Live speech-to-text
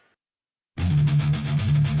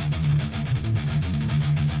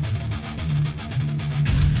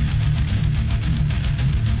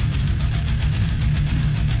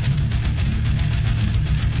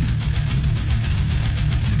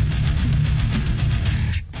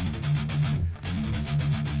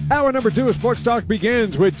Hour number 2 of Sports Talk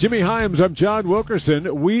begins with Jimmy Hyams. I'm John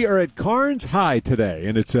Wilkerson. We are at Carnes High today,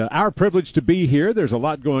 and it's our privilege to be here. There's a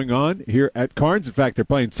lot going on here at Carnes. In fact, they're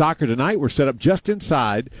playing soccer tonight. We're set up just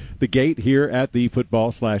inside the gate here at the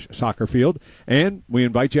football/soccer field, and we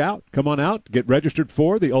invite you out. Come on out. Get registered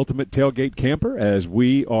for the Ultimate Tailgate Camper, as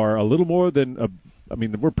we are a little more than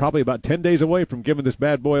we're probably about 10 days away from giving this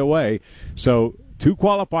bad boy away. So 2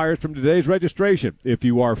 qualifiers from today's registration. If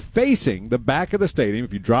you are facing the back of the stadium,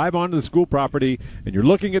 if you drive onto the school property and you're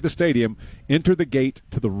looking at the stadium, enter the gate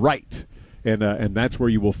to the right. And that's where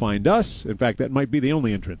you will find us. In fact, that might be the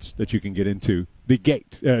only entrance that you can get into the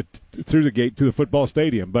gate, through the gate to the football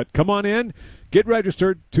stadium. But come on in, get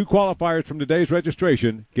registered. 2 qualifiers from today's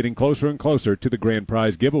registration, getting closer and closer to the grand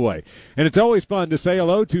prize giveaway. And it's always fun to say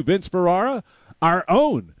hello to Vince Ferrara, our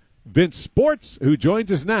own Vince Sports, who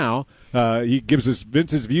joins us now. He gives us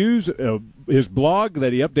Vince's views, his blog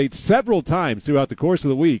that he updates several times throughout the course of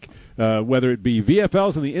the week, whether it be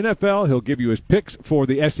VFLs in the NFL. He'll give you his picks for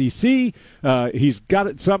the SEC. He's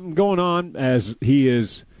got something going on, as he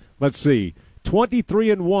is,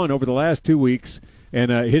 23-1 over the last 2 weeks,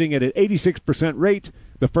 and hitting at an 86% rate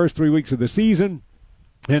the first 3 weeks of the season,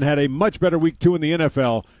 and had a much better week 2 in the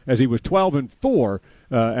NFL, as he was 12-4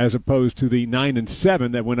 as opposed to the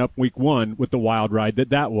 9-7 that went up week 1 with the wild ride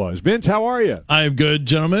that was. Vince, how are you? I am good,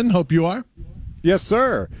 gentlemen. Hope you are. Yes,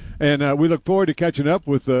 sir. And we look forward to catching up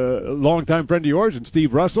with a longtime friend of yours and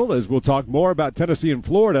Steve Russell, as we'll talk more about Tennessee and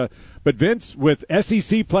Florida. But, Vince, with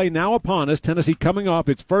SEC play now upon us, Tennessee coming off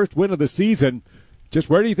its first win of the season, just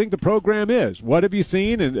where do you think the program is? What have you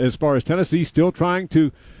seen, and as far as Tennessee still trying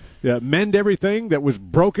to mend everything that was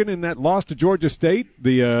broken in that loss to Georgia State,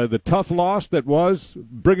 the tough loss that was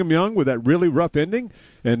Brigham Young with that really rough ending,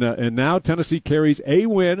 and now Tennessee carries a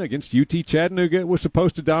win against UT Chattanooga. It was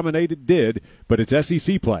supposed to dominate, it did, but it's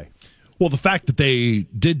SEC play. Well, the fact that they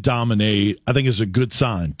did dominate, I think, is a good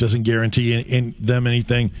sign. Doesn't guarantee them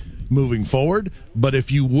anything moving forward, but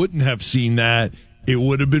if you wouldn't have seen that, it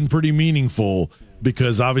would have been pretty meaningful,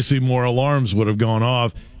 because obviously more alarms would have gone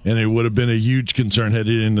off, and it would have been a huge concern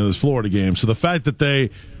headed into this Florida game. So the fact that they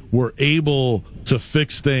were able to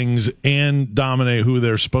fix things and dominate who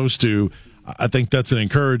they're supposed to, I think that's an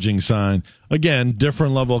encouraging sign. Again,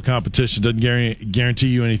 different level of competition doesn't guarantee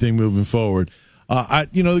you anything moving forward.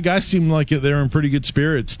 The guys seem like they're in pretty good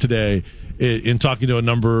spirits today in talking to a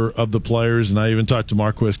number of the players, and I even talked to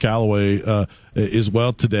Marquez Callaway as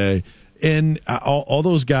well today. And all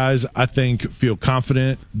those guys, I think, feel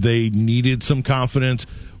confident. They needed some confidence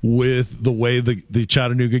with the way the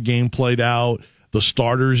Chattanooga game played out. The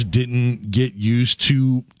starters didn't get used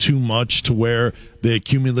to too much to where they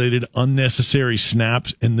accumulated unnecessary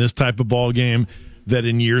snaps in this type of ball game that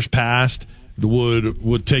in years past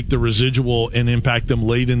would take the residual and impact them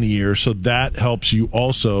late in the year. So that helps you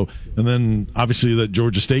also. And then obviously the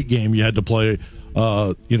Georgia State game, you had to play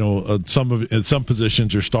in some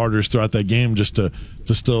positions your starters throughout that game just to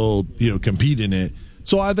still compete in it.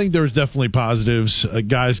 So I think there's definitely positives,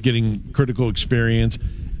 guys getting critical experience,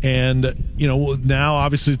 and now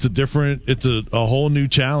obviously it's a whole new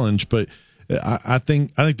challenge. But I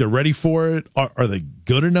think they're ready for it. Are they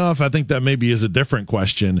good enough? I think that maybe is a different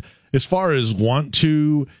question. As far as want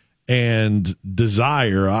to and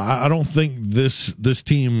desire, I don't think this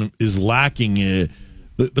team is lacking it.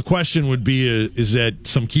 The question would be is at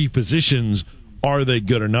some key positions, are they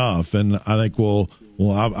good enough? And I think we'll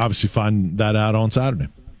obviously find that out on Saturday.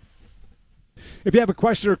 If you have a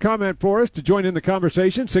question or comment for us to join in the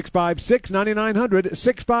conversation, 656-9900,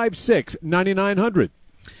 656-9900.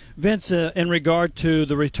 Vince, in regard to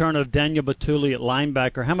the return of Daniel Batuli at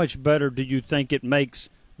linebacker, how much better do you think it makes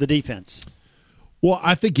the defense? Well,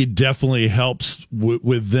 I think it definitely helps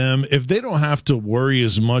with them. If they don't have to worry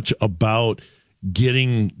as much about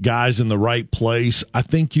getting guys in the right place, I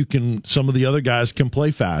think some of the other guys can play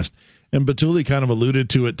fast. And Batuli kind of alluded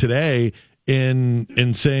to it today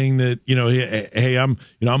in saying that, hey, I'm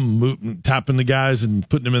tapping the guys and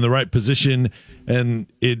putting them in the right position, and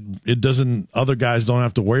it doesn't, other guys don't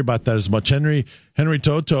have to worry about that as much. Henry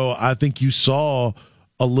Toto, I think you saw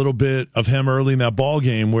a little bit of him early in that ball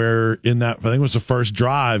game where in that, I think it was the first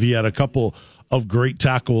drive, he had a couple of great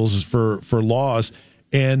tackles for loss.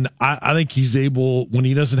 And I think he's able, when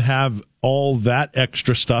he doesn't have all that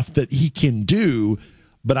extra stuff that he can do,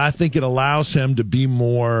 but I think it allows him to be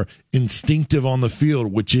more instinctive on the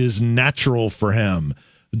field, which is natural for him.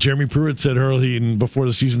 Jeremy Pruitt said early and before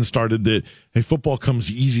the season started that, hey, football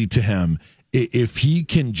comes easy to him. If he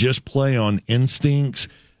can just play on instincts,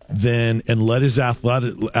 and let his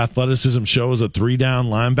athleticism show as a 3-down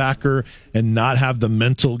linebacker and not have the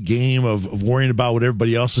mental game of worrying about what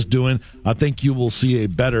everybody else is doing, I think you will see a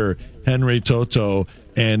better Henry Toto,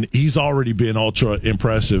 and he's already been ultra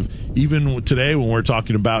impressive. Even today when we're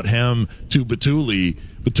talking about him to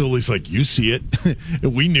Batuli's like, you see it.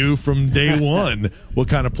 We knew from day one what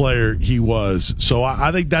kind of player he was. So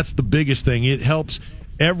I think that's the biggest thing. It helps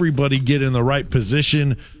everybody get in the right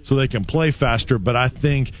position so they can play faster, but I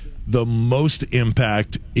think the most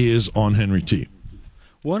impact is on Henry T.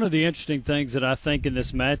 One of the interesting things that I think in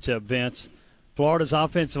this matchup, Vince, Florida's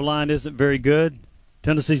offensive line isn't very good.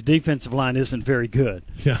 Tennessee's defensive line isn't very good.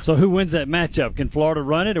 Yeah. So who wins that matchup? Can Florida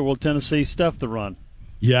run it, or will Tennessee stuff the run?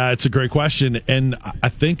 Yeah, it's a great question, and I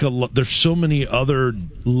think there's so many other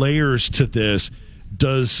layers to this.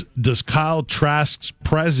 Does Kyle Trask's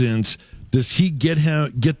presence, does he get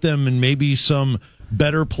them in maybe some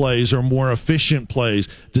better plays or more efficient plays?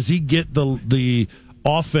 Does he get the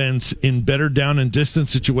offense in better down and distance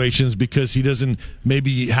situations because he doesn't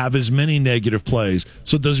maybe have as many negative plays?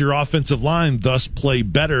 So does your offensive line thus play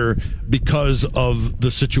better because of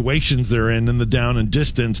the situations they're in the down and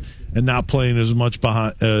distance and not playing as much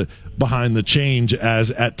behind the change as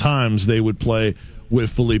at times they would play with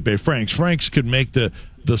Felipe Franks? Franks could make the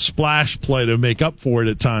splash play to make up for it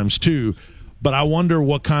at times too. But I wonder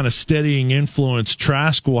what kind of steadying influence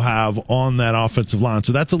Trask will have on that offensive line.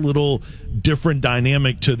 So that's a little different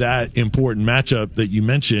dynamic to that important matchup that you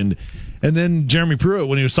mentioned. And then Jeremy Pruitt,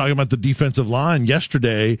 when he was talking about the defensive line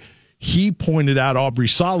yesterday, he pointed out Aubrey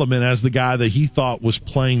Solomon as the guy that he thought was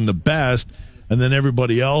playing the best. And then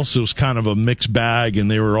everybody else, it was kind of a mixed bag,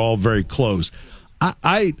 and they were all very close.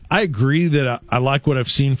 I agree that I like what I've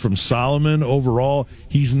seen from Solomon overall.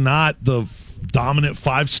 He's not the dominant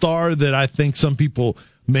 5-star that I think some people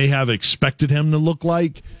may have expected him to look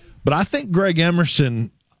like. But I think Greg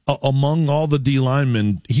Emerson, among all the D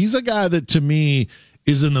linemen, he's a guy that to me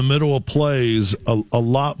is in the middle of plays a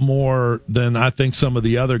lot more than I think some of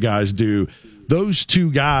the other guys do. Those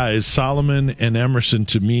two guys, Solomon and Emerson,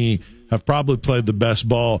 to me, have probably played the best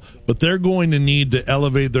ball, but they're going to need to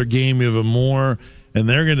elevate their game even more, and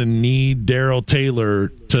they're going to need Darrell Taylor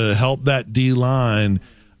to help that D-line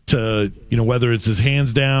to, whether it's his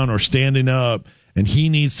hands down or standing up, and he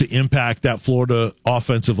needs to impact that Florida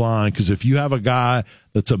offensive line, because if you have a guy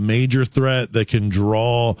that's a major threat that can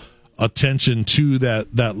draw attention to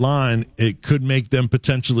that line, it could make them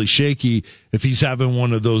potentially shaky if he's having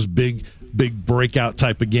one of those big breakout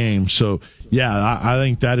type of games. So, yeah, I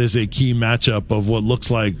think that is a key matchup of what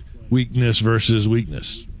looks like weakness versus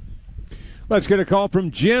weakness. Let's get a call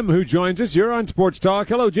from Jim, who joins us. You're on Sports Talk.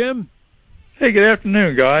 Hello, Jim. Hey, good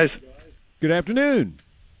afternoon, guys. Good afternoon.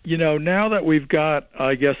 Now that we've got,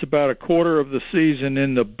 I guess, about a quarter of the season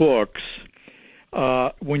in the books,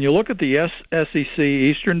 when you look at the SEC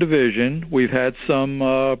Eastern Division, we've had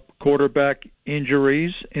some quarterback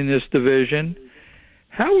injuries in this division.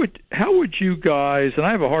 How would you guys, and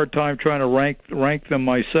I have a hard time trying to rank them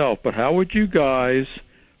myself, but how would you guys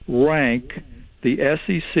rank the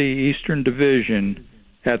SEC Eastern Division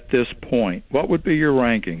at this point? What would be your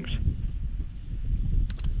rankings?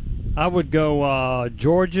 I would go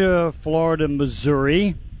Georgia, Florida,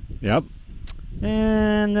 Missouri. Yep.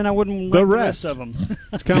 And then I wouldn't rank the rest of them.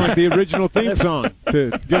 It's kind of like the original theme song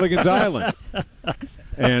to Gilligan's Island.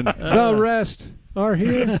 And the rest are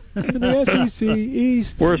here in the SEC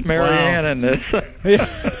East. Where's Marianne in this?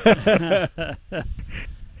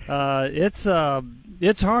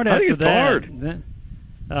 It's hard after it's that. Hard.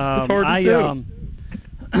 It's hard to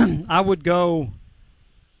do. I would go.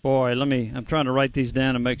 Boy, I'm trying to write these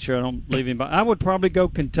down and make sure I don't leave anybody. I would probably go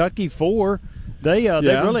Kentucky 4. They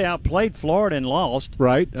really outplayed Florida and lost.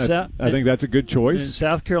 Right. I think that's a good choice.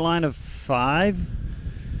 South Carolina 5.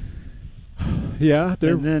 Yeah,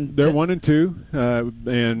 they're 1 and 2,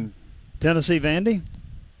 and Tennessee Vandy.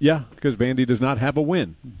 Yeah, because Vandy does not have a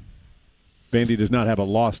win. Vandy does not have a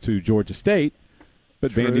loss to Georgia State, but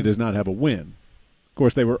True. Vandy does not have a win. Of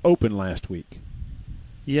course, they were open last week.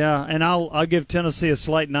 Yeah, and I'll give Tennessee a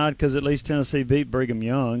slight nod because at least Tennessee beat Brigham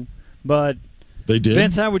Young. But they did.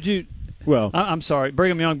 Vince, how would you? Well, I'm sorry,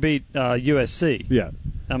 Brigham Young beat USC. Yeah.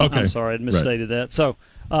 I'm sorry, I misstated that. So,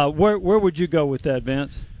 where would you go with that,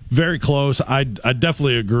 Vince? Very close. I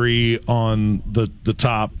definitely agree on the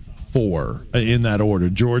top 4 in that order.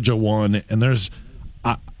 Georgia 1, and I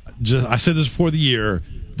said this before the year.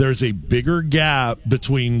 There's a bigger gap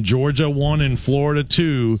between Georgia 1 and Florida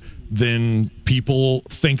 2 than people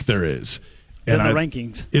think there is. In the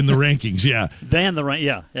rankings. In the rankings, yeah.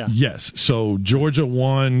 Yeah. Yes. So Georgia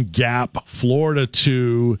 1, gap, Florida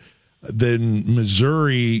 2, then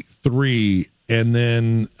Missouri 3. and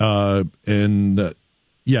then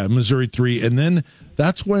Missouri 3, and then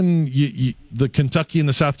that's when the Kentucky and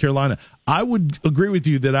the South Carolina. I would agree with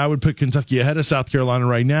you that I would put Kentucky ahead of South Carolina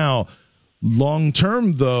right now. Long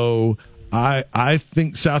term, though, I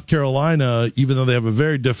think South Carolina, even though they have a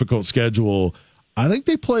very difficult schedule, I think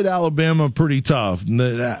they played Alabama pretty tough.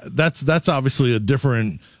 That's obviously a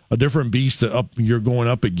different beast you're going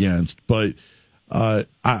up against. But I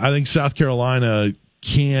think South Carolina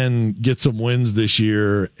can get some wins this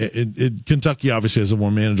year. Kentucky obviously has a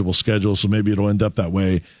more manageable schedule, so maybe it'll end up that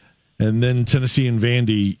way. And then Tennessee and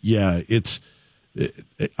Vandy,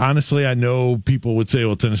 honestly, I know people would say,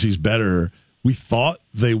 well, Tennessee's better. We thought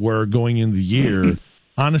they were going into the year.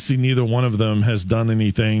 Honestly, neither one of them has done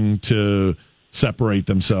anything to separate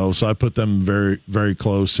themselves. So I put them very, very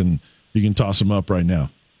close, and you can toss them up right now.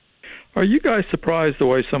 Are you guys surprised the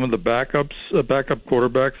way some of the backup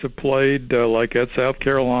quarterbacks have played, like at South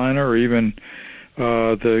Carolina, or even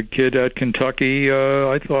the kid at Kentucky?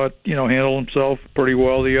 I thought, handled himself pretty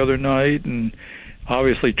well the other night, and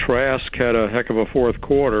obviously Trask had a heck of a fourth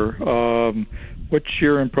quarter. What's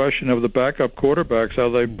your impression of the backup quarterbacks, how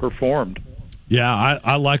they performed? Yeah,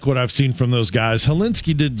 I like what I've seen from those guys.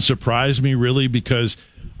 Helinski didn't surprise me really because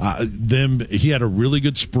he had a really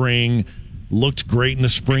good spring, looked great in the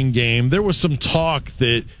spring game. There was some talk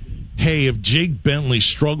that, hey, if Jake Bentley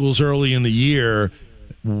struggles early in the year,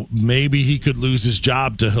 maybe he could lose his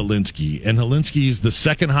job to Helinski. And Helinski's the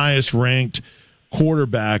second highest ranked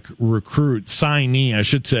quarterback signee, I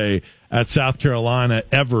should say, at South Carolina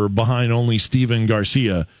ever, behind only Steven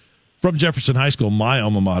Garcia from Jefferson High School, my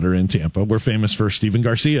alma mater in Tampa. We're famous for Steven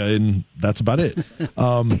Garcia, and that's about it.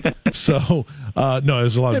 No, there's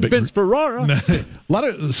a lot of big Vince Ferrara,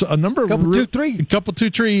 a number of couple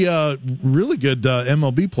 2-3 really good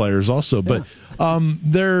MLB players also. But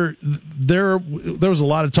there was a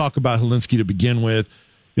lot of talk about Helinski to begin with.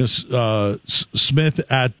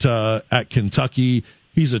 Smith at Kentucky.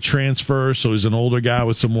 He's a transfer, so he's an older guy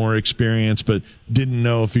with some more experience, but didn't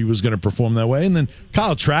know if he was going to perform that way. And then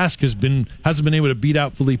Kyle Trask hasn't been able to beat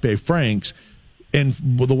out Felipe Franks, and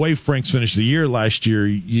the way Franks finished the year last year,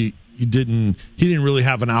 he didn't really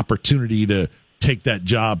have an opportunity to take that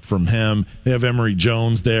job from him. They have Emory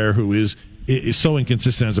Jones there, who is so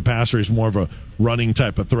inconsistent as a passer. He's more of a running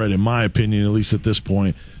type of threat, in my opinion, at least at this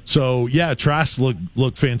point. So yeah, Trask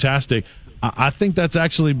looked fantastic. I think that's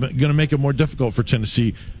actually going to make it more difficult for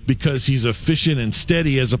Tennessee because he's efficient and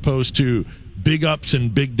steady as opposed to big ups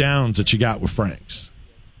and big downs that you got with Franks.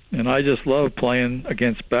 And I just love playing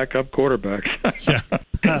against backup quarterbacks.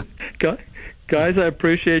 Yeah. Guys, I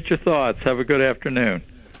appreciate your thoughts. Have a good afternoon.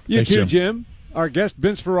 Thanks, too, Jim. Our guest,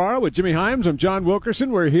 Vince Ferrara, with Jimmy Hyams. I'm John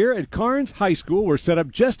Wilkerson. We're here at Carnes High School. We're set up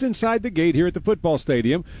just inside the gate here at the football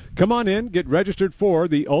stadium. Come on in, get registered for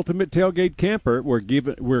the Ultimate Tailgate Camper. We're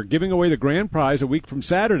giving away the grand prize a week from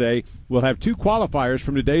Saturday. We'll have 2 qualifiers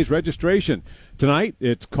from today's registration. Tonight,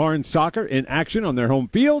 it's Carnes Soccer in action on their home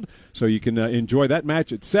field, so you can enjoy that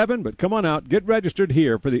match at 7. But come on out, get registered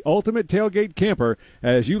here for the Ultimate Tailgate Camper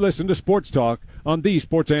as you listen to Sports Talk on the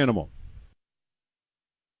Sports Animal.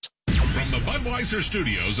 From the Budweiser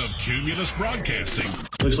studios of Cumulus Broadcasting.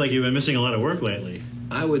 Looks like you've been missing a lot of work lately.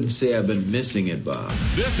 I wouldn't say I've been missing it, Bob.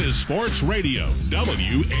 This is Sports Radio,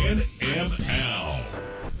 WNML.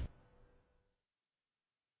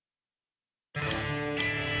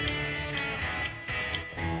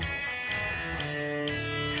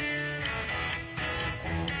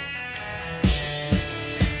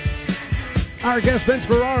 Our guest, Vince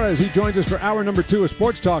Ferrara, as he joins us for hour number 2 of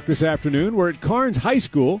Sports Talk this afternoon. We're at Carnes High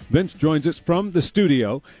School. Vince joins us from the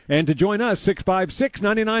studio. And to join us,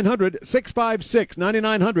 656-9900,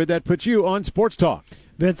 656-9900. That puts you on Sports Talk.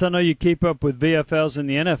 Vince, I know you keep up with VFLs in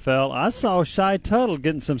the NFL. I saw Shy Tuttle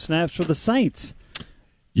getting some snaps for the Saints.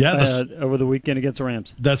 Yeah, over the weekend against the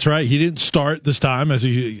Rams. That's right. He didn't start this time as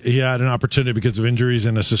he had an opportunity because of injuries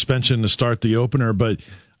and a suspension to start the opener, but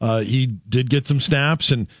he did get some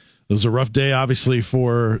snaps, and it was a rough day, obviously,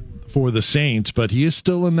 for the Saints, but he is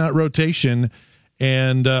still in that rotation.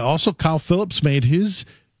 And also, Kyle Phillips made his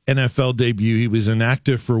NFL debut. He was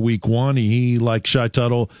inactive for Week 1. He, like Shy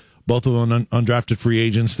Tuttle, both of them undrafted free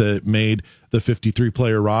agents that made the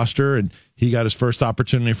 53-player roster, and he got his first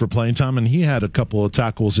opportunity for playing time, and he had a couple of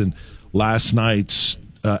tackles in last night's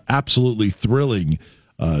absolutely thrilling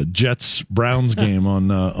Jets-Browns game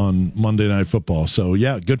on Monday Night Football. So,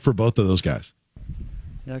 yeah, good for both of those guys.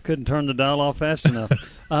 Yeah, I couldn't turn the dial off fast enough.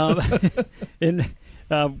 You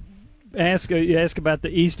asked about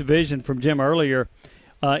the East Division from Jim earlier.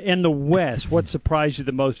 In the West, what surprised you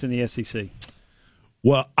the most in the SEC?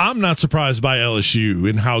 Well, I'm not surprised by LSU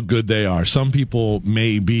and how good they are. Some people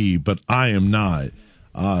may be, but I am not.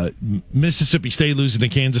 Mississippi State losing to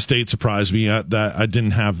Kansas State surprised me. I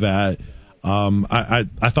didn't have that.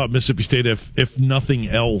 I thought Mississippi State, if nothing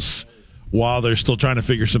else, while they're still trying to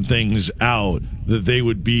figure some things out, that they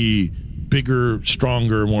would be bigger,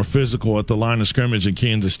 stronger, more physical at the line of scrimmage in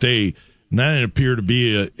Kansas State. And that didn't appear to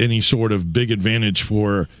be any sort of big advantage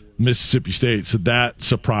for Mississippi State. So that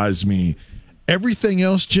surprised me. Everything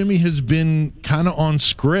else, Jimmy, has been kind of on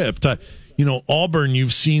script. Auburn,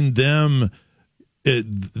 you've seen them.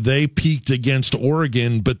 They peaked against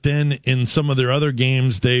Oregon, but then in some of their other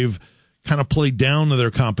games, they've kind of played down to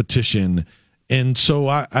their competition. And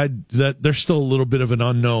so there's still a little bit of an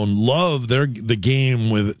unknown. Love the game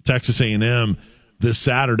with Texas A&M this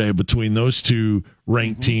Saturday between those two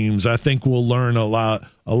ranked teams. I think we'll learn a lot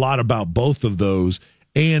about both of those.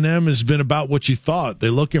 A&M has been about what you thought. They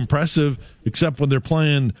look impressive, except when they're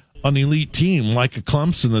playing an elite team like a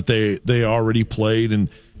Clemson that they already played, and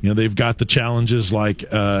they've got the challenges like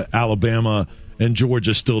Alabama and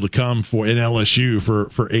Georgia still to come for in LSU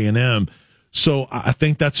for A&M. So I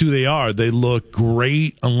think that's who they are. They look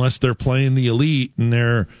great unless they're playing the elite, and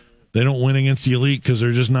they don't win against the elite because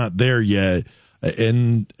they're just not there yet.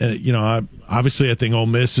 And obviously I think Ole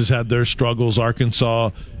Miss has had their struggles. Arkansas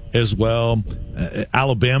as well.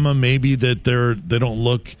 Alabama, maybe that they don't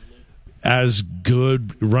look as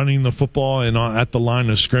good running the football and at the line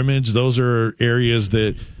of scrimmage. Those are areas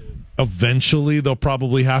that eventually they'll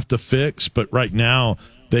probably have to fix, but right now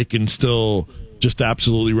they can still just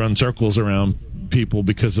absolutely run circles around people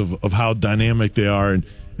because of how dynamic they are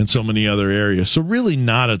in so many other areas. So really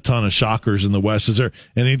not a ton of shockers in the West. Is there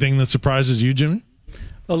anything that surprises you, Jimmy?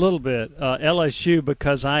 A little bit. LSU,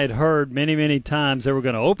 because I had heard many, many times they were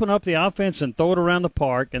going to open up the offense and throw it around the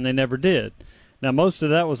park, and they never did. Now, most of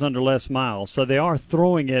that was under Les Miles, so they are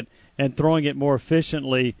throwing it and throwing it more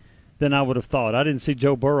efficiently than I would have thought. I didn't see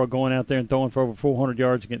Joe Burrow going out there and throwing for over 400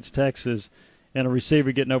 yards against Texas and a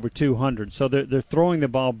receiver getting over 200. So they're throwing the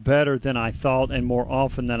ball better than I thought and more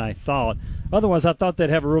often than I thought. Otherwise, I thought they'd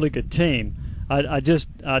have a really good team. I just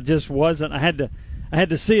wasn't. I had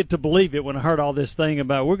to see it to believe it when I heard all this thing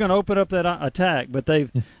about we're going to open up that attack, but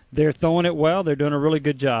they're throwing it well. They're doing a really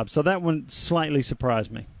good job. So that one slightly surprised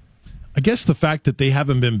me. I guess the fact that they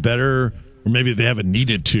haven't been better, or maybe they haven't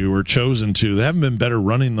needed to or chosen to, they haven't been better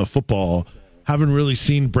running the football. Haven't really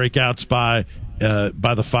seen breakouts by the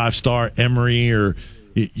 5-star Emory or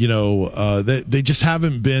they just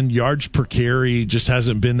haven't been. Yards per carry just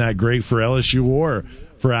hasn't been that great for LSU or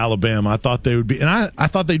for Alabama. I thought they would be, and I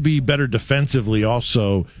thought they'd be better defensively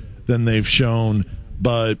also than they've shown.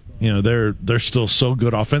 But they're still so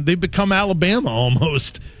good offense. They've become Alabama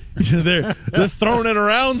almost. They're throwing it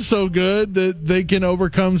around so good that they can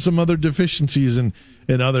overcome some other deficiencies in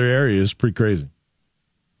other areas. Pretty crazy.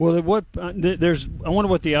 Well, I wonder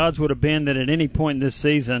what the odds would have been that at any point in this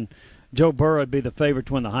season, Joe Burrow would be the favorite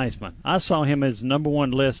to win the Heisman. I saw him as number one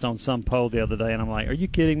list on some poll the other day, and I'm like, are you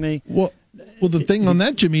kidding me? Well, the thing on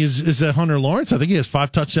that, Jimmy, is that Hunter Lawrence, I think he has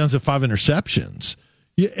 5 touchdowns and 5 interceptions.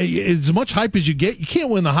 As much hype as you get, you can't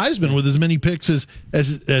win the Heisman with as many picks as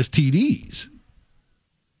TDs.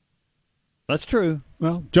 That's true.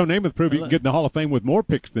 Well, Joe Namath proved you can get in the Hall of Fame with more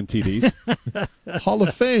picks than TDs. Hall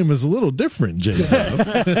of Fame is a little different,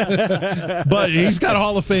 J-Bob. But he's got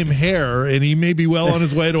Hall of Fame hair, and he may be well on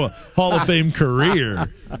his way to a Hall of Fame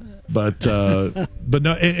career. But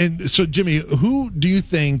no. And so, Jimmy, who do you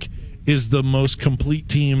think is the most complete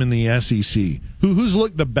team in the SEC? Who's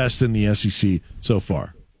looked the best in the SEC so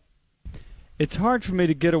far? It's hard for me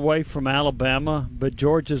to get away from Alabama, but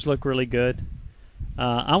Georgia's look really good.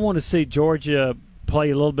 I want to see Georgia play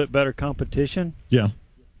a little bit better competition. Yeah.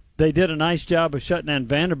 They did a nice job of shutting down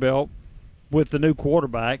Vanderbilt with the new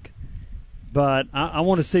quarterback, but I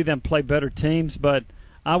want to see them play better teams, but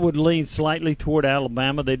I would lean slightly toward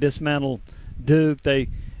Alabama. They dismantled Duke.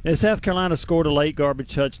 South Carolina scored a late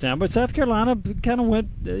garbage touchdown, but South Carolina kind of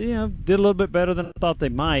went, did a little bit better than I thought they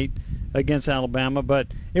might against Alabama, but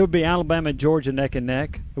it would be Alabama and Georgia neck and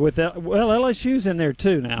neck. LSU's in there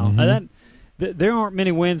too now. Mm-hmm. There aren't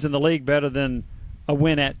many wins in the league better than a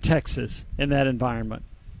win at Texas in that environment.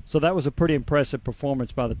 So that was a pretty impressive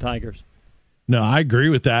performance by the Tigers. No, I agree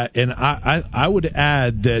with that. And I would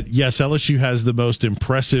add that, yes, LSU has the most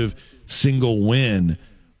impressive single win.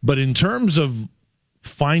 But in terms of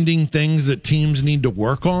finding things that teams need to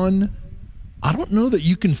work on, I don't know that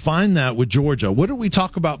you can find that with Georgia. What did we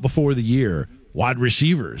talk about before the year? Wide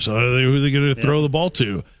receivers. Who are they going to throw the ball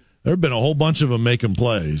to? There have been a whole bunch of them making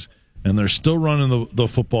plays. And they're still running the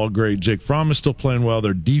football great. Jake Fromm is still playing well.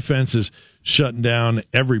 Their defense is shutting down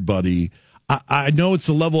everybody. I know it's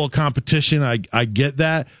a level of competition. I get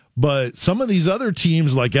that. But some of these other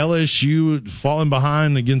teams like LSU falling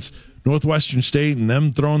behind against Northwestern State and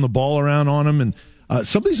them throwing the ball around on them, and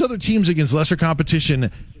some of these other teams against lesser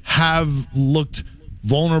competition have looked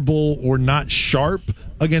vulnerable or not sharp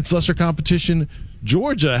against lesser competition.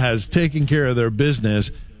 Georgia has taken care of their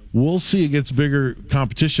business. We'll see against bigger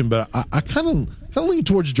competition, but I kind of lean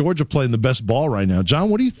towards Georgia playing the best ball right now. John,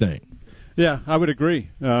 what do you think? Yeah, I would agree.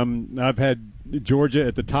 I've had Georgia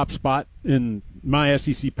at the top spot in my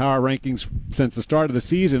SEC power rankings since the start of the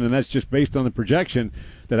season, and that's just based on the projection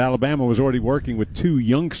that Alabama was already working with two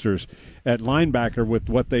youngsters at linebacker with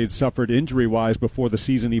what they had suffered injury-wise before the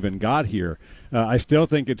season even got here. I still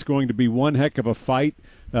think it's going to be one heck of a fight.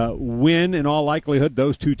 When, in all likelihood,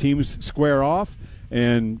 those two teams square off,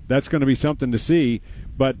 and that's going to be something to see.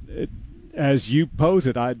 But as you pose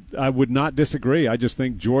it, I would not disagree. I just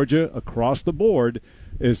think Georgia across the board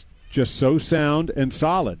is just so sound and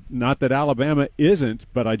solid. Not that Alabama isn't,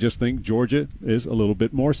 but I just think Georgia is a little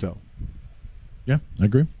bit more so. Yeah, I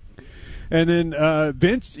agree. And then,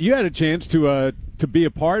 Vince, you had a chance to be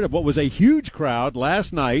a part of what was a huge crowd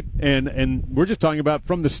last night, and we're just talking about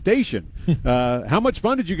from the station. How much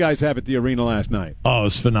fun did you guys have at the arena last night? Oh, it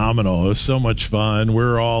was phenomenal. It was so much fun. We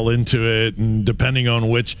were all into it, and depending on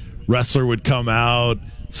which wrestler would come out,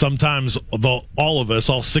 sometimes all of us,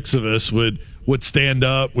 all six of us, would stand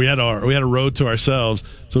up. We had a road to ourselves,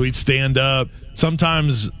 so we'd stand up.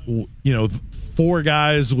 Sometimes, 4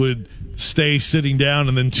 guys would stay sitting down,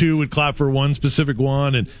 and then 2 would clap for one specific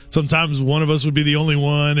one, and sometimes one of us would be the only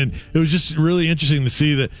one, and it was just really interesting to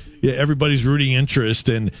see that everybody's rooting interest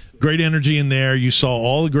and great energy in there. You saw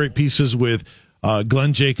all the great pieces with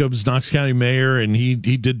Glenn Jacobs, Knox County Mayor, and he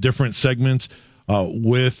did different segments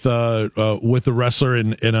with the wrestler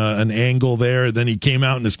in an angle there. Then he came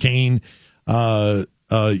out in his cane gimmick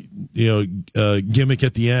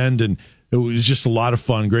at the end, and it was just a lot of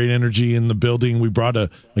fun. Great energy in the building. We brought a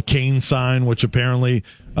cane sign, which apparently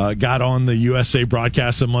got on the USA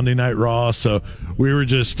broadcast of Monday Night Raw. So we were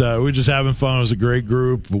just having fun. It was a great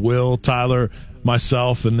group. Will, Tyler,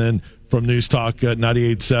 myself, and then from News Talk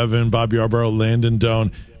 98.7, Bob Yarborough, Landon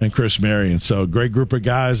Doan, and Chris Marion. So great group of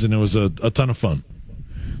guys, and it was a ton of fun.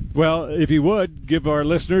 Well, if you would, give our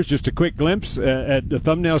listeners just a quick glimpse at the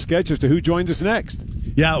thumbnail sketch as to who joins us next.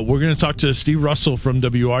 Yeah, we're going to talk to Steve Russell from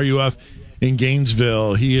WRUF in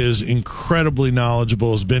Gainesville. He is incredibly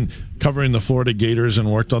knowledgeable, has been covering the Florida Gators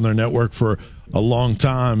and worked on their network for a long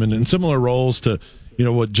time, and in similar roles to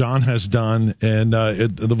what John has done and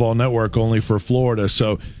the Vol Network, only for Florida.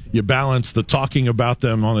 So you balance the talking about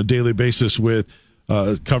them on a daily basis with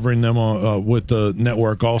covering them with the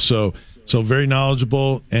network also. So very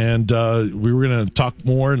knowledgeable, and we were going to talk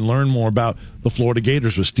more and learn more about the Florida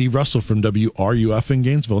Gators with Steve Russell from WRUF in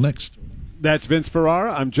Gainesville next. That's Vince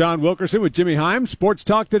Ferrara. I'm John Wilkerson with Jimmy Himes. Sports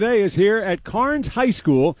Talk today is here at Carnes High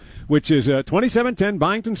School, which is 2710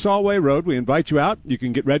 Byington Solway Road. We invite you out. You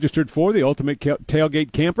can get registered for the Ultimate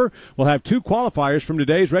Tailgate Camper. We'll have 2 qualifiers from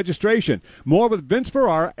today's registration. More with Vince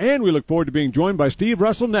Ferrara, and we look forward to being joined by Steve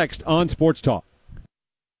Russell next on Sports Talk.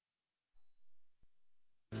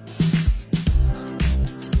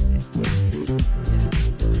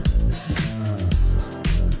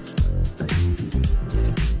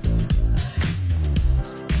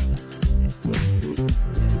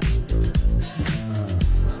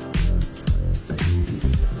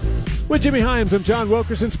 With Jimmy Himes, I'm John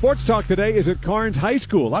Wilkerson. Sports Talk today is at Carnes High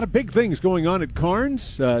School. A lot of big things going on at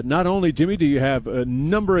Carnes. Not only, Jimmy, do you have a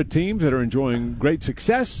number of teams that are enjoying great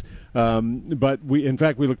success, but we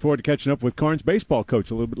look forward to catching up with Carnes baseball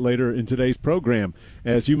coach a little bit later in today's program.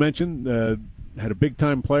 As you mentioned, had a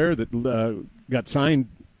big-time player that got signed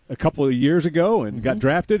a couple of years ago and got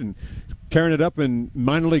drafted and tearing it up in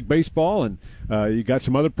minor league baseball, and you got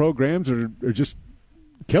some other programs that are just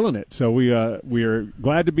killing it. So we are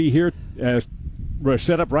glad to be here. We're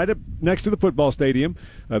set up right up next to the football stadium.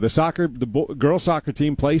 The girls soccer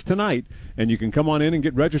team plays tonight, and you can come on in and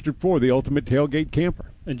get registered for the Ultimate Tailgate Camper.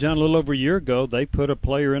 And John, a little over a year ago, they put a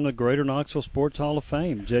player in the Greater Knoxville Sports Hall of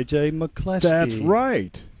Fame, J.J. McCleskey. That's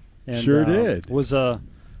right. And, sure did. Was a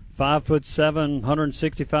 5'7",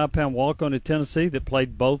 165-pound walk-on at Tennessee that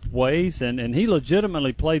played both ways, and he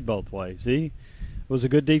legitimately played both ways. He was a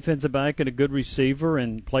good defensive back and a good receiver,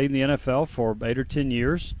 and played in the NFL for 8 or 10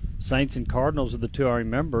 years. Saints and Cardinals are the 2 I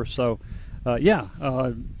remember. So,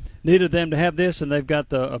 needed them to have this, and they've got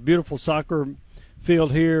a beautiful soccer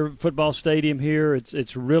field here, football stadium here.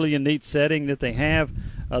 It's really a neat setting that they have.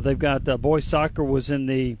 They've got boys soccer was in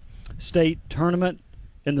the state tournament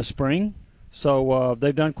in the spring, so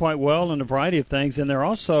they've done quite well in a variety of things, and they're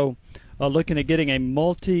also looking at getting a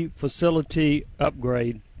multi-facility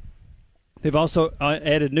upgrade. They've also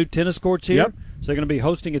added new tennis courts here, Yep. so they're going to be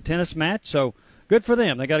hosting a tennis match. So good for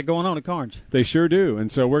them. They got it going on at Carnes. They sure do.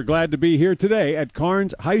 And so we're glad to be here today at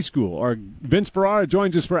Carnes High School. Our Vince Ferrara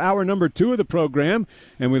joins us for hour number 2 of the program,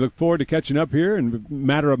 and we look forward to catching up here in a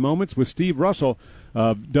matter of moments with Steve Russell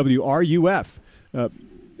of WRUF.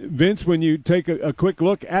 Vince, when you take a quick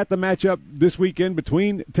look at the matchup this weekend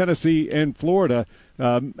between Tennessee and Florida,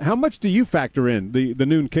 how much do you factor in the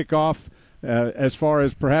noon kickoff as far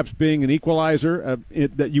as perhaps being an equalizer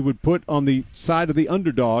that you would put on the side of the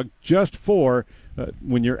underdog just for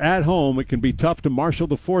when you're at home, it can be tough to marshal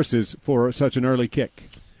the forces for such an early kick?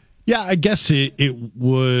 Yeah, I guess it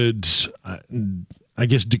would,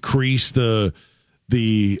 decrease the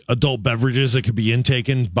adult beverages that could be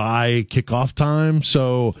intaken by kickoff time.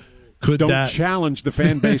 So Don't challenge the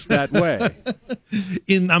fan base that way.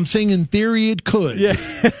 I'm saying in theory it could. Yeah.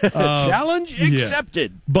 Challenge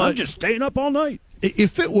accepted. But I'm just staying up all night.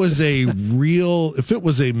 If it was a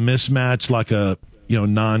mismatch like a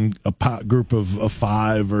group of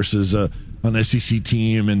 5 versus an SEC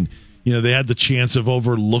team, and they had the chance of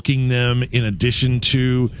overlooking them in addition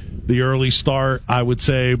to the early start, I would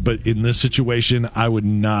say, but in this situation, I would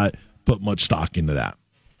not put much stock into that.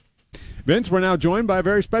 Vince, we're now joined by a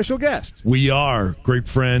very special guest. We are. Great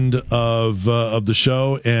friend of the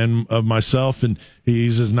show and of myself, and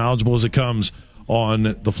he's as knowledgeable as it comes on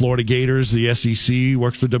the Florida Gators, the SEC,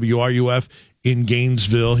 works for WRUF in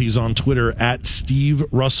Gainesville. He's on Twitter at Steve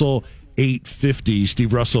Russell 850.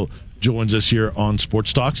 Steve Russell joins us here on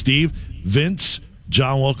Sports Talk. Steve, Vince,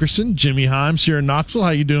 John Wilkerson, Jimmy Himes here in Knoxville.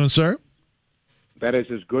 How you doing, sir? That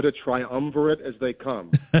is as good a triumvirate as they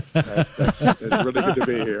come. It's really good to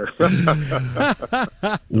be here.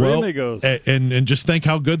 Well, really goes. And just think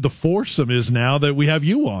how good the foursome is now that we have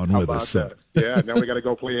you on with us. That? Yeah, now we got to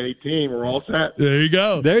go play 18. We're all set. There you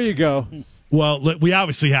go. There you go. Well, we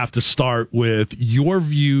obviously have to start with your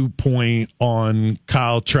viewpoint on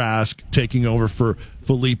Kyle Trask taking over for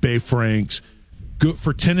Felipe Franks. Good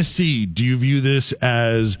for Tennessee. Do you view this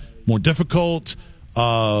as more difficult,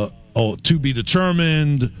 to be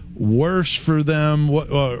determined, worse for them,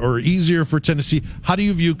 or easier for Tennessee? How do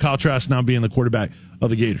you view Kyle Trask now being the quarterback of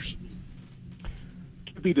the Gators?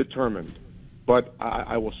 To be determined. But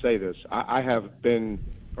I will say this. I have been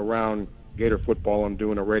around Gator football. I'm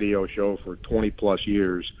doing a radio show for 20-plus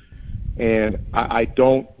years, and I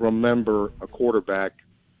don't remember a quarterback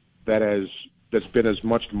that's been as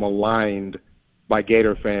much maligned by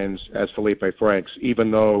Gator fans as Felipe Franks,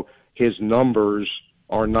 even though his numbers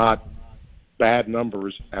are not bad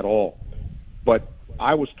numbers at all. But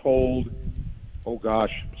I was told,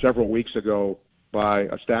 several weeks ago by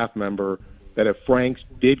a staff member that if Franks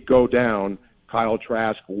did go down, Kyle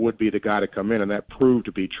Trask would be the guy to come in, and that proved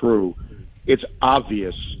to be true. It's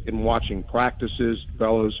obvious in watching practices,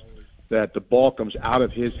 fellas, that the ball comes out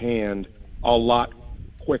of his hand a lot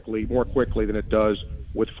more quickly than it does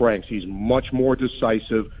with Franks. He's much more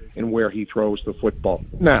decisive in where he throws the football.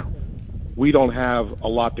 Now, we don't have a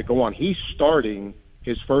lot to go on. He's starting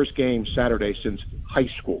his first game Saturday since high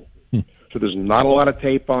school. So there's not a lot of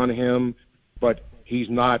tape on him, but he's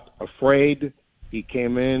not afraid. He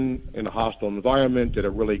came in a hostile environment, did a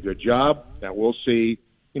really good job. Now we'll see,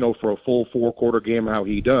 for a full 4-quarter game how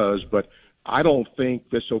he does, but I don't think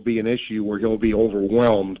this will be an issue where he'll be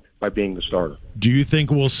overwhelmed by being the starter. Do you think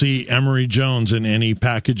we'll see Emory Jones in any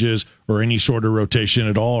packages or any sort of rotation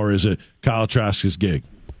at all, or is it Kyle Trask's gig?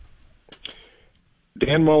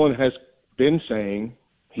 Dan Mullen has been saying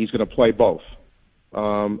he's going to play both.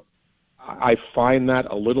 I find that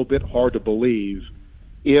a little bit hard to believe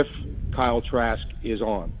if Kyle Trask is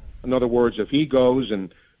on. In other words, if he goes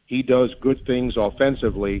and he does good things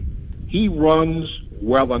offensively, he runs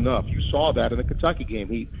well enough. You saw that in the Kentucky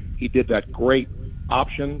game. He did that great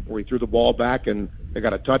option where he threw the ball back and they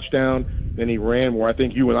got a touchdown. Then he ran where I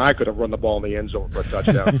think you and I could have run the ball in the end zone for a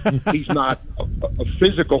touchdown. He's not a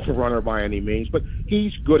physical runner by any means, but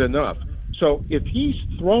he's good enough. So if he's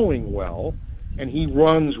throwing well and he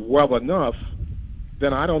runs well enough,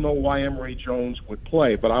 then I don't know why Emory Jones would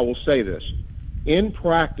play. But I will say this. In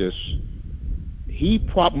practice,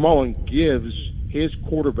 Mullen gives his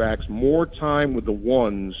quarterbacks more time with the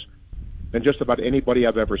ones than just about anybody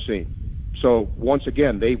I've ever seen. So, once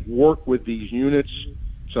again, they work with these units.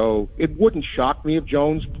 So it wouldn't shock me if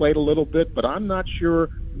Jones played a little bit, but I'm not sure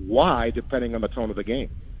why, depending on the tone of the game.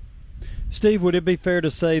 Steve, would it be fair to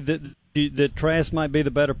say that Trask might be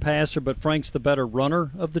the better passer, but Frank's the better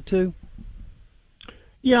runner of the two?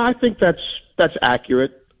 Yeah, I think that's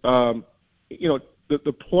accurate. The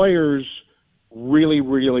players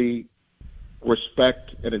really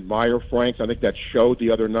respect and admire Franks. I think that showed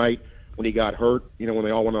the other night when he got hurt, when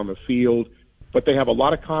they all went on the field. But they have a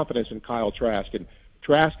lot of confidence in Kyle Trask. And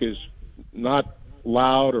Trask is not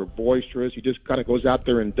loud or boisterous. He just kind of goes out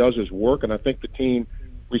there and does his work, and I think the team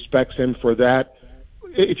respects him for that.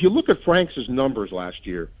 If you look at Franks' numbers last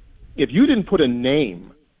year, if you didn't put a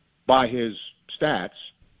name by his stats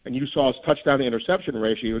and you saw his touchdown to interception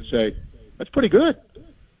ratio, you would say, that's pretty good.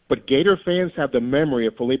 But Gator fans have the memory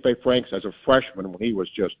of Felipe Franks as a freshman when he was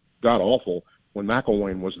just god-awful when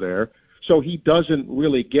McElwain was there. So he doesn't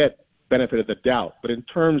really get benefit of the doubt. But in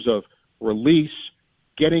terms of release,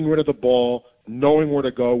 getting rid of the ball, knowing where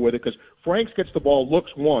to go with it, because Franks gets the ball,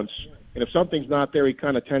 looks once, and if something's not there, he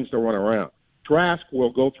kind of tends to run around. Trask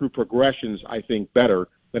will go through progressions, I think, better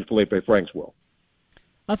than Felipe Franks will.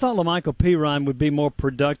 I thought LaMichael Pirine would be more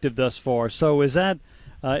productive thus far. So is that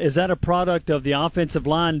a product of the offensive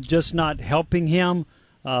line just not helping him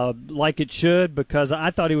like it should? Because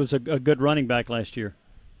I thought he was a good running back last year.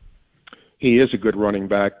 He is a good running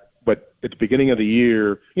back, but at the beginning of the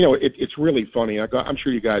year, it's really funny. I'm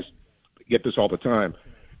sure you guys get this all the time.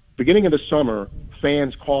 Beginning of the summer,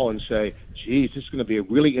 fans call and say, geez, this is going to be a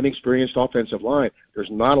really inexperienced offensive line.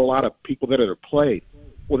 There's not a lot of people that have played.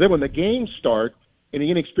 Well, then when the games start and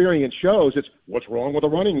the inexperience shows, it's what's wrong with the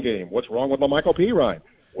running game? What's wrong with LaMichael Pirine?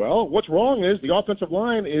 Well, what's wrong is the offensive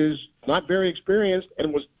line is not very experienced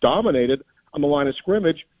and was dominated on the line of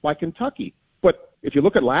scrimmage by Kentucky. But if you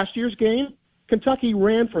look at last year's game, Kentucky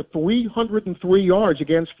ran for 303 yards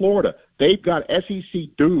against Florida. They've got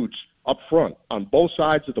SEC dudes up front on both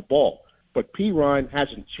sides of the ball. But Pirine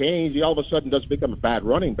hasn't changed. He all of a sudden doesn't become a bad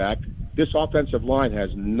running back. This offensive line has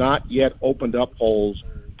not yet opened up holes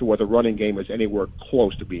to where the running game is anywhere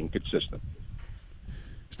close to being consistent.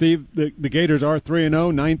 Steve, the Gators are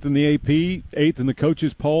 3-0, ninth in the AP, eighth in the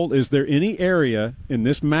coaches' poll. Is there any area in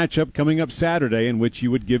this matchup coming up Saturday in which you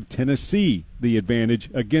would give Tennessee the advantage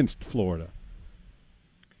against Florida?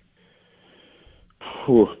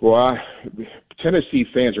 Well, Tennessee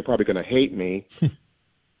fans are probably going to hate me,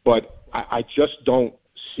 but I just don't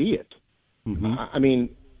see it. Mm-hmm. I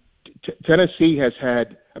mean, Tennessee has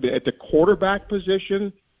had – at the quarterback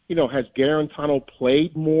position, has Garantano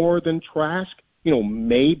played more than Trask?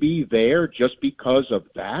 Maybe there just because of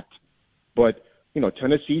that. But,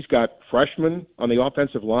 Tennessee's got freshmen on the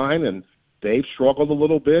offensive line, and they've struggled a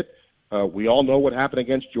little bit. We all know what happened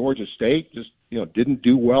against Georgia State, just, didn't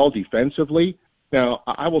do well defensively. Now,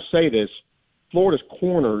 I will say this. Florida's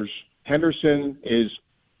corners, Henderson is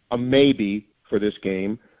a maybe for this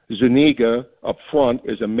game. Zuniga up front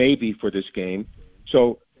is a maybe for this game.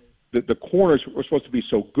 So the corners were supposed to be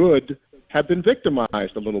so good have been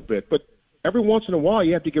victimized a little bit. But every once in a while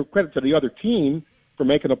you have to give credit to the other team for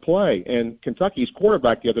making a play. And Kentucky's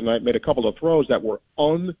quarterback the other night made a couple of throws that were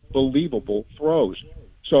unbelievable throws.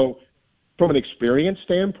 So from an experience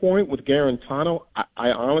standpoint with Garantano,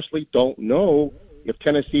 I honestly don't know if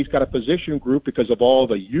Tennessee's got a position group because of all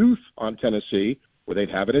the youth on Tennessee where they'd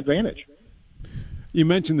have an advantage. You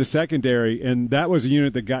mentioned the secondary, and that was a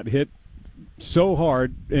unit that got hit so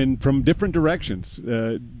hard and from different directions.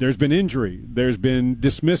 There's been injury. There's been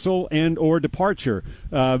dismissal and or departure.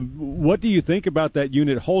 What do you think about that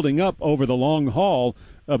unit holding up over the long haul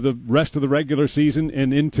of the rest of the regular season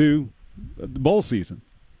and into the bowl season?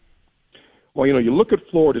 Well, you look at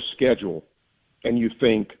Florida's schedule and you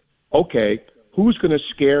think, okay, who's going to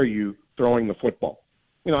scare you throwing the football?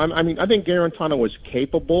 I think Garantano is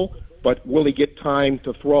capable, but will he get time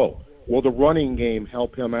to throw? Will the running game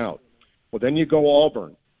help him out? Well, then you go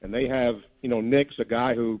Auburn, and they have, Nix, a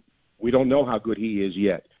guy who we don't know how good he is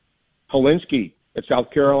yet. Helinski at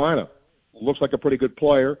South Carolina looks like a pretty good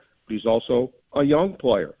player, but he's also a young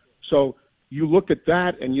player. So you look at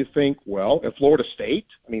that and you think, well, at Florida State,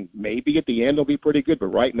 maybe at the end they'll be pretty good, but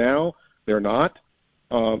right now they're not.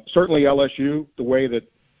 Certainly LSU, the way that,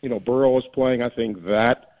 Burrow is playing, I think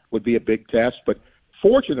that would be a big test. But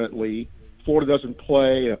fortunately, Florida doesn't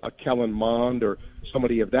play a Kellen Mond or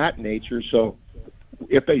somebody of that nature. So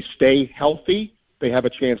if they stay healthy, they have a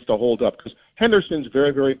chance to hold up. Because Henderson's very,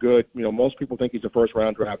 very good. Most people think he's a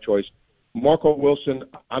first-round draft choice. Marco Wilson,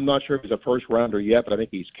 I'm not sure if he's a first-rounder yet, but I think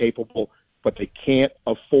he's capable. But they can't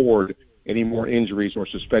afford any more injuries or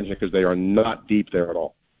suspension because they are not deep there at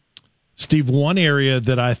all. Steve, one area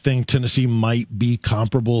that I think Tennessee might be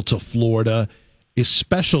comparable to Florida is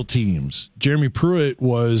special teams. Jeremy Pruitt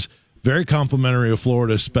was very complimentary of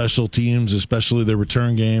Florida's special teams, especially their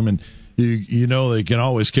return game, and they can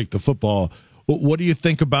always kick the football. What do you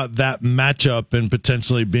think about that matchup and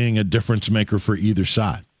potentially being a difference maker for either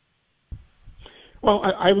side? Well,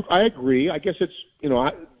 I agree. I guess it's,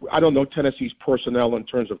 I don't know Tennessee's personnel in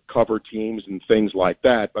terms of cover teams and things like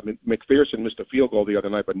that. But McPherson missed a field goal the other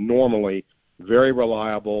night, but normally very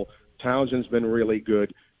reliable. Townsend's been really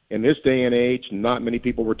good. In this day and age, not many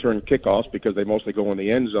people return kickoffs because they mostly go in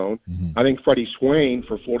the end zone. Mm-hmm. I think Freddie Swain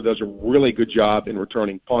for Florida does a really good job in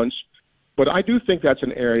returning punts. But I do think that's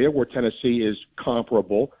an area where Tennessee is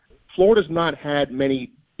comparable. Florida's not had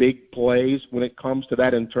many big plays when it comes to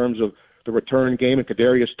that in terms of the return game. And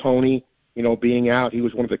Kadarius Toney, being out, he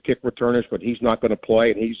was one of the kick returners, but he's not going to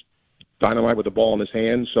play, and he's dynamite with the ball in his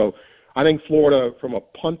hands. So I think Florida, from a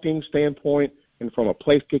punting standpoint and from a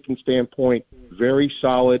place-kicking standpoint, very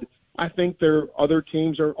solid. I think their other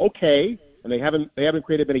teams are okay, and they haven't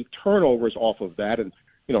created many turnovers off of that. And,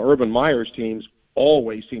 Urban Meyer's teams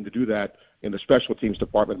always seem to do that in the special teams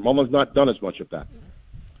department. Mullen's not done as much of that.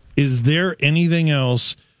 Is there anything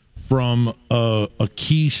else from a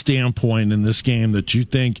key standpoint in this game that you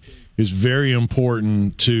think is very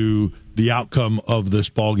important to the outcome of this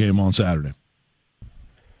ball game on Saturday?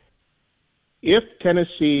 If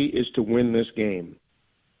Tennessee is to win this game,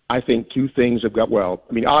 I think two things have got,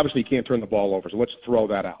 obviously you can't turn the ball over, so let's throw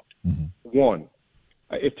that out. Mm-hmm. One,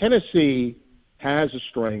 if Tennessee has a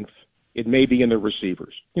strength, it may be in the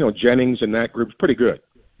receivers. Jennings and that group's pretty good.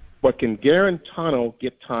 But can Garantano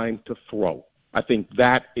get time to throw? I think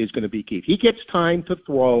that is going to be key. If he gets time to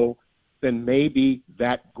throw, then maybe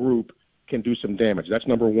that group can do some damage. That's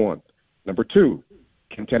number one. Number two,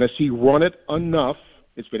 can Tennessee run it enough?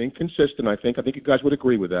 It's been inconsistent, I think. I think you guys would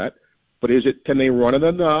agree with that. But can they run it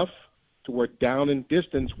enough to where down and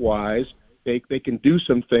distance-wise, they can do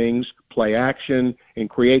some things, play action, and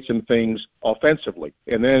create some things offensively?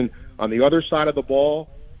 And then on the other side of the ball,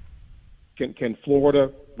 can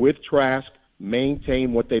Florida, with Trask,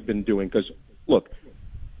 maintain what they've been doing? Because, look,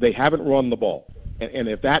 they haven't run the ball. And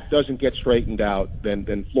if that doesn't get straightened out,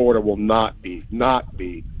 then Florida will not be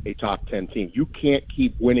a top 10 team. You can't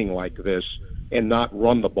keep winning like this and not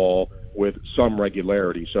run the ball with some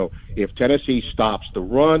regularity. So if Tennessee stops the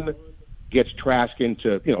run, gets Trask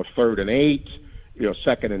into 3rd and 8,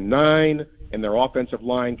 2nd and 9, and their offensive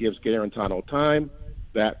line gives Garantano time,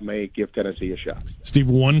 that may give Tennessee a shot. Steve,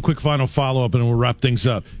 one quick final follow-up, and we'll wrap things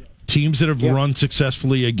up. Teams that have run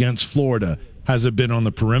successfully against Florida, has it been on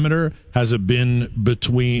the perimeter? Has it been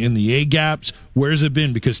in the A-gaps? Where's it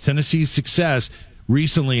been? Because Tennessee's success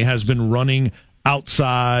recently has been running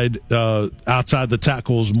outside the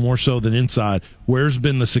tackles more so than inside. Where's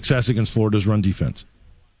been the success against Florida's run defense?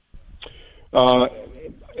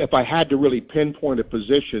 If I had to really pinpoint a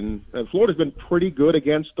position, Florida's been pretty good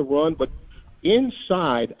against the run, but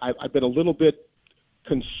inside, I've been a little bit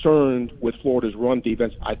concerned with Florida's run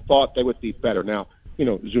defense. I thought they would be better. Now,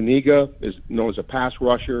 Zuniga is known as a pass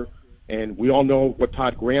rusher, and we all know what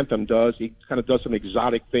Todd Grantham does. He kind of does some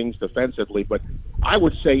exotic things defensively, but I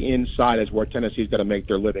would say inside is where Tennessee's got to make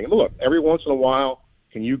their living. And look, every once in a while,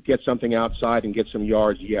 can you get something outside and get some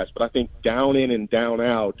yards? Yes, but I think down in and down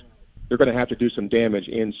out, they're going to have to do some damage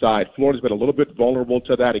inside. Florida's been a little bit vulnerable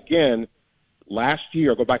to that again. Last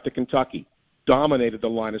year, go back to Kentucky, dominated the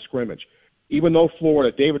line of scrimmage. Even though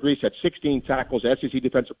Florida, David Reese had 16 tackles, SEC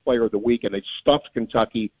Defensive Player of the Week, and they stuffed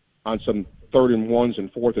Kentucky on some 3rd and 1s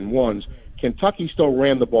and 4th and 1s, Kentucky still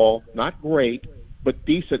ran the ball, not great, but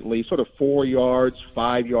decently, sort of 4 yards,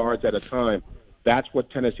 5 yards at a time. That's what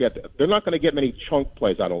Tennessee had to. They're not going to get many chunk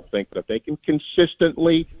plays, I don't think, but if they can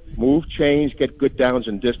consistently move, change, get good downs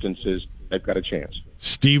and distances, they've got a chance.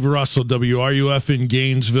 Steve Russell, WRUF in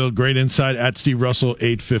Gainesville. Great insight at Steve Russell,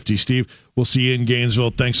 850. Steve, we'll see you in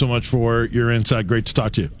Gainesville. Thanks so much for your insight. Great to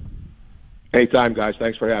talk to you. Anytime, guys.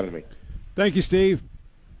 Thanks for having me. Thank you, Steve.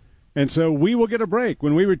 And so we will get a break.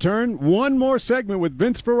 When we return, one more segment with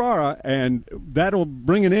Vince Ferrara, and that'll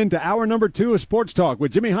bring an end to hour number 2 of Sports Talk.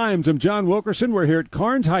 With Jimmy Hyams, I'm John Wilkerson. We're here at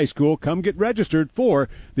Carnes High School. Come get registered for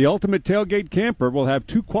the Ultimate Tailgate Camper. We'll have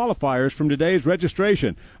 2 qualifiers from today's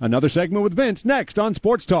registration. Another segment with Vince next on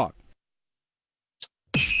Sports Talk.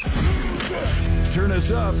 Turn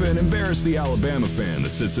us up and embarrass the Alabama fan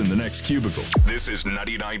that sits in the next cubicle. This is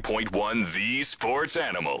 99.1 The Sports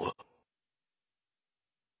Animal.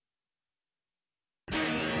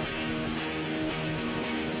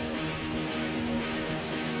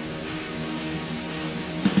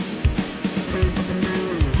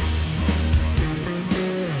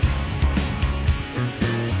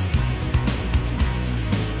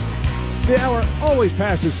 The hour always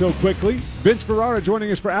passes so quickly. Vince Ferrara joining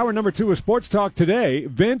us for hour number 2 of Sports Talk today.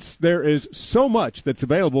 Vince, there is so much that's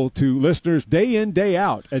available to listeners day in, day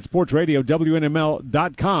out at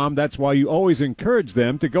sportsradio.WNML.com. That's why you always encourage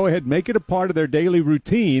them to go ahead and make it a part of their daily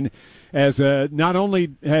routine, as not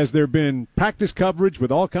only has there been practice coverage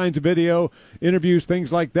with all kinds of video, interviews,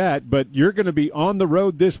 things like that, but you're going to be on the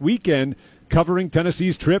road this weekend covering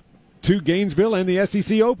Tennessee's trip to Gainesville and the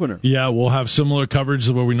SEC opener. Yeah, we'll have similar coverage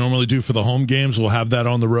to what we normally do for the home games. We'll have that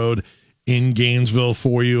on the road in Gainesville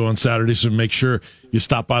for you on Saturday, so make sure you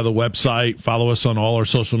stop by the website, follow us on all our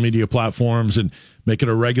social media platforms, and make it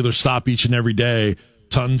a regular stop each and every day.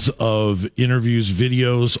 Tons of interviews,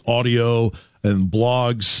 videos, audio, and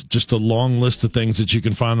blogs, just a long list of things that you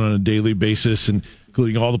can find on a daily basis, and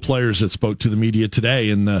including all the players that spoke to the media today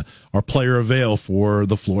in our player avail for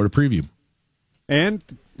the Florida preview. And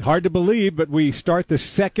hard to believe, but we start the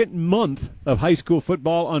second month of high school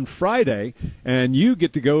football on Friday, and you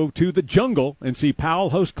get to go to the Jungle and see Powell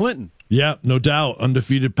host Clinton. Yeah, no doubt.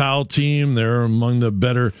 Undefeated Powell team. They're among the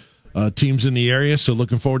better teams in the area, so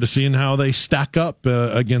looking forward to seeing how they stack up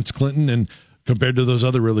against Clinton and compared to those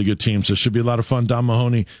other really good teams. So it should be a lot of fun. Don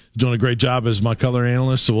Mahoney is doing a great job as my color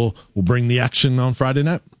analyst, so we'll bring the action on Friday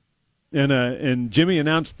night. And Jimmy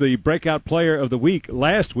announced the breakout player of the week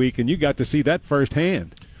last week, and you got to see that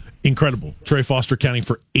firsthand. Incredible. Trey Foster counting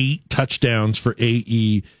for 8 touchdowns for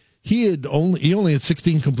AE. He only had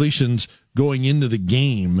 16 completions going into the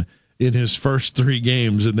game in his first 3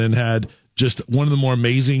 games, and then had just one of the more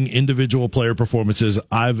amazing individual player performances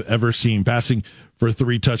I've ever seen. Passing for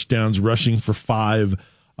 3 touchdowns, rushing for 5.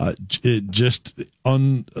 Just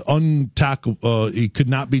untackled. He could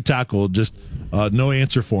not be tackled. Just no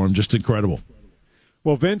answer for him. Just incredible.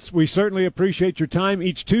 Well, Vince, we certainly appreciate your time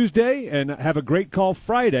each Tuesday, and have a great call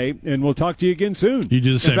Friday, and we'll talk to you again soon. You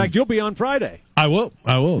do the same. In fact, you'll be on Friday. I will.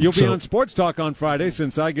 You'll be on Sports Talk on Friday,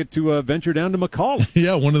 since I get to venture down to McCall.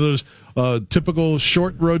 Yeah, one of those typical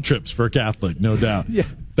short road trips for a Catholic, no doubt. Yeah.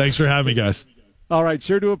 Thanks for having me, guys. All right,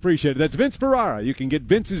 sure do appreciate it. That's Vince Ferrara. You can get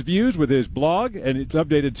Vince's views with his blog, and it's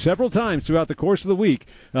updated several times throughout the course of the week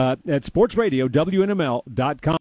at sportsradio.WNML.com.